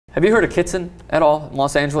Have you heard of Kitson at all in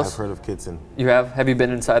Los Angeles? I've heard of Kitson. You have? Have you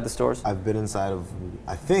been inside the stores? I've been inside of,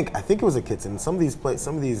 I think it was a Kitson. Some of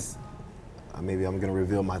these, maybe I'm gonna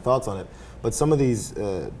reveal my thoughts on it, but some of these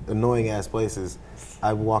annoying ass places,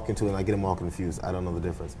 I walk into and I get them all confused. I don't know the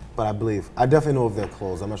difference. But I definitely know if they're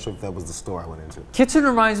closed. I'm not sure if that was the store I went into. Kitson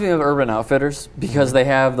reminds me of Urban Outfitters because they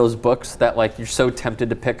have those books that like you're so tempted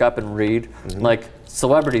to pick up and read, like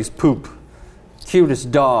Celebrities Poop,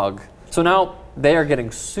 Cutest Dog. So now they are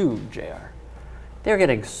getting sued, JR. They're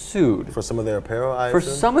getting sued. For some of their apparel, I For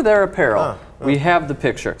assume? some of their apparel. We have the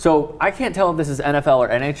picture. So I can't tell if this is NFL or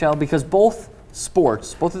NHL because both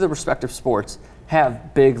of the respective sports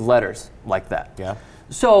have big letters like that. Yeah.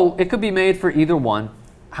 So it could be made for either one.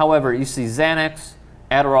 However, you see Xanax,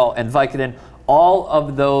 Adderall, and Vicodin. All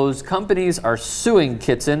of those companies are suing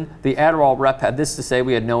Kitson. The Adderall rep had this to say: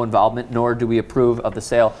 "We had no involvement, nor do we approve of the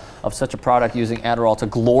sale of such a product using Adderall to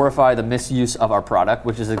glorify the misuse of our product,"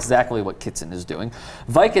 which is exactly what Kitson is doing.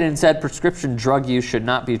 Vicodin said prescription drug use should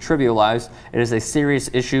not be trivialized. It is a serious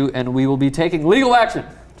issue, and we will be taking legal action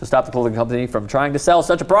to stop the clothing company from trying to sell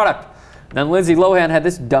such a product. And then Lindsay Lohan had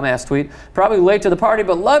this dumbass tweet: "Probably late to the party,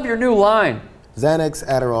 but love your new line." Xanax,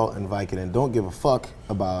 Adderall, and Vicodin don't give a fuck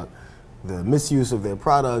about the misuse of their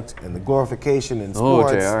product and the glorification in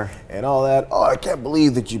sports and all that. Oh, I can't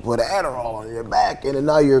believe that you put Adderall on your back and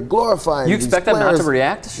now you're glorifying You expect them not to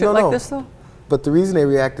react to shit like this, though? But the reason they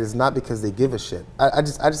react is not because they give a shit. I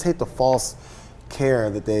just hate the false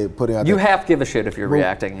care that they put out there. You have to give a shit if you're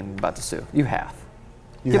reacting and about to sue. You have.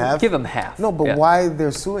 Give them half. No, but why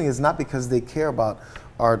they're suing is not because they care about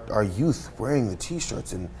our youth wearing the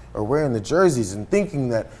T-shirts or wearing the jerseys and thinking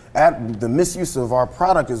that the misuse of our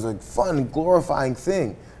product is a fun, glorifying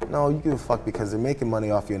thing. No, you give a fuck because they're making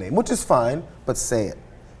money off your name, which is fine, but say it.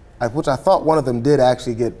 Which I thought one of them did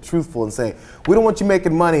actually get truthful and say, "We don't want you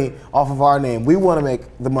making money off of our name. We want to make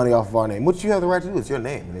the money off of our name," which you have the right to do. It's your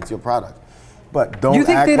name and it's your product. But don't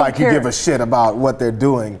act like you give a shit about what they're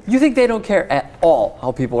doing. You think they don't care at all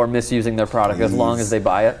how people are misusing their product as long as they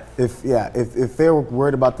buy it? If they're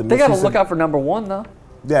worried about the misuse, they got to look out for number one, though.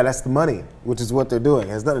 Yeah, that's the money, which is what they're doing.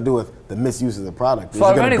 It has nothing to do with the misuse of the product. So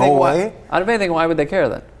out of anything, why would they care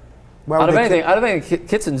then? Out of anything,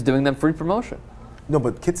 Kitson's doing them free promotion. No,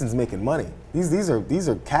 but Kitson's making money. These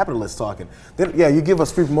are capitalists talking. Yeah, you give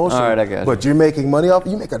us free promotion, all right, I guess. But you're making money off.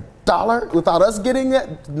 You make $1 without us getting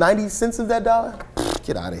that 90 cents of that dollar.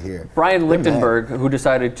 Get out of here. Brian Lichtenberg, who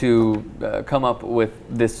decided to come up with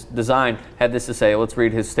this design, had this to say. Let's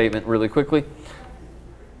read his statement really quickly.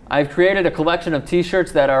 "I've created a collection of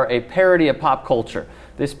T-shirts that are a parody of pop culture.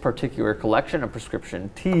 This particular collection of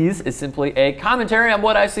prescription tees is simply a commentary on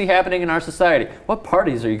what I see happening in our society." What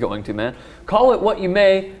parties are you going to, man? "Call it what you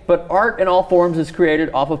may, but art in all forms is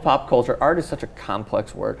created off of pop culture." Art is such a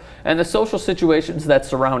complex word. "And the social situations that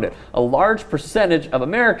surround it. A large percentage of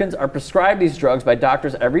Americans are prescribed these drugs by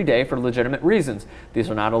doctors every day for legitimate reasons. These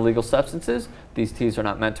are not illegal substances. These tees are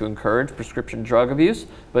not meant to encourage prescription drug abuse.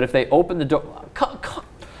 But if they open the door...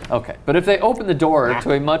 But if they open the door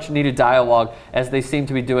to a much-needed dialogue, as they seem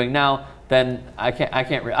to be doing now, then I'll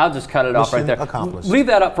just cut it off right there. Accomplished. Leave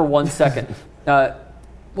that up for 1 second.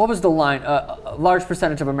 What was the line? A large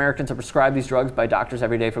percentage of Americans are prescribed these drugs by doctors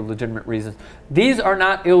every day for legitimate reasons. These are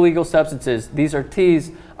not illegal substances. These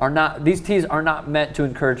teas are not meant to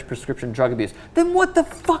encourage prescription drug abuse. Then what the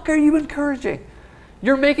fuck are you encouraging?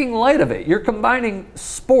 You're making light of it. You're combining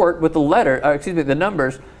sport with the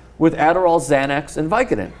numbers, with Adderall, Xanax, and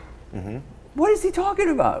Vicodin. What is he talking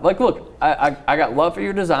about? Like, look, I got love for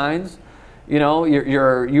your designs. You know,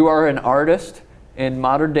 you are an artist in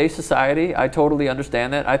modern day society. I totally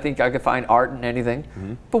understand that. I think I could find art in anything.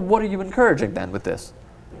 But what are you encouraging then with this?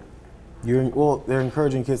 They're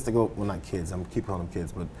encouraging kids to go. Well, not kids. I'm keep calling them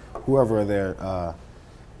kids, but whoever they're.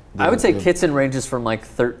 I would say Kitson ranges from like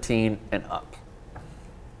 13 and up.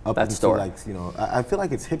 That store. Like, you know, I feel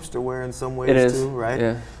like it's hipster wear in some ways too, right?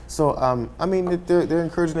 Yeah. So I mean, they're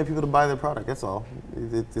encouraging their people to buy their product. That's all.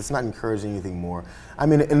 It's not encouraging anything more. I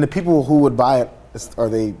mean, and the people who would buy it, are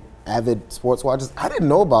they avid sports watchers? I didn't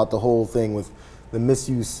know about the whole thing with the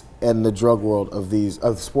misuse and the drug world of the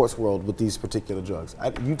sports world with these particular drugs.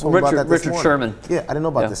 You told me about that this morning. Richard Sherman. Yeah, I didn't know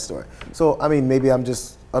about this story. So I mean, maybe I'm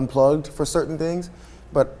just unplugged for certain things,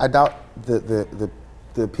 but I doubt the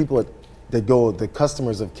people the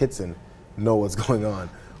customers of Kitson know what's going on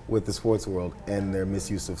with the sports world and their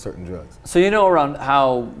misuse of certain drugs. So you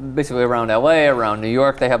know basically around LA, around New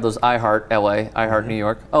York, they have those I Heart LA, I Heart New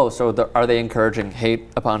York. Oh, so are they encouraging hate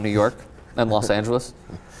upon New York and Los Angeles?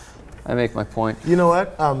 I make my point. You know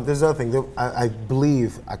what? There's another thing. I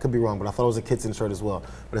believe, I could be wrong, but I thought it was a Kitson shirt as well.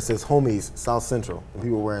 But it says Homies, South Central, and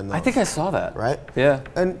people were wearing those. I think I saw that. Right? Yeah.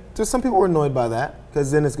 And just some people were annoyed by that,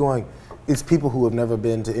 because then it's people who have never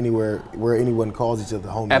been to anywhere where anyone calls each other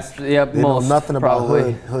homies. They know nothing about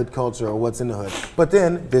hood culture or what's in the hood. But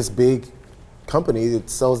then this big company that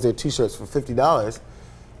sells their t-shirts for $50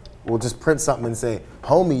 will just print something and say,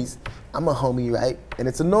 homies, I'm a homie, right? And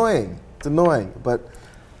it's annoying. It's annoying. But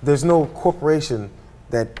there's no corporation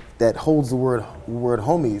that holds the word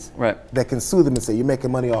homies that can sue them and say, you're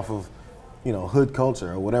making money off of, you know, hood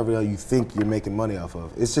culture or whatever you think you're making money off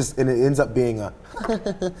of. It's just, and it ends up being a,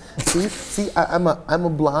 I'm a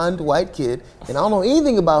blonde white kid and I don't know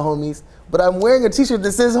anything about homies, but I'm wearing a t-shirt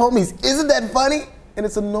that says homies. Isn't that funny? And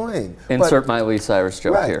it's annoying. Insert Miley Cyrus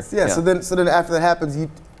joke here. Yeah. So then after that happens,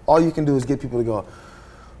 all you can do is get people to go,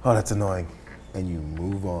 oh, that's annoying, and you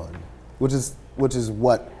move on, which is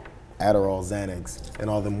what Adderall, Xanax, and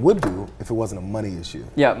all of them would do if it wasn't a money issue.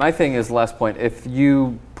 Yeah, my thing is, last point, if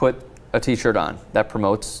you put a t-shirt on that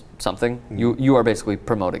promotes something, you are basically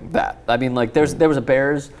promoting that. I mean, like, there was a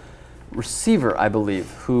Bears receiver, I believe,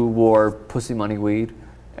 who wore Pussy Money Weed,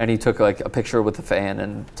 and he took like a picture with the fan,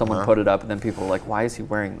 and someone put it up, and then people were like, why is he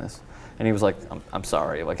wearing this? And he was like, I'm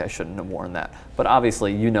sorry, like, I shouldn't have worn that. But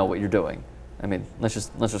obviously, you know what you're doing. I mean, let's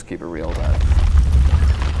just keep it real about it.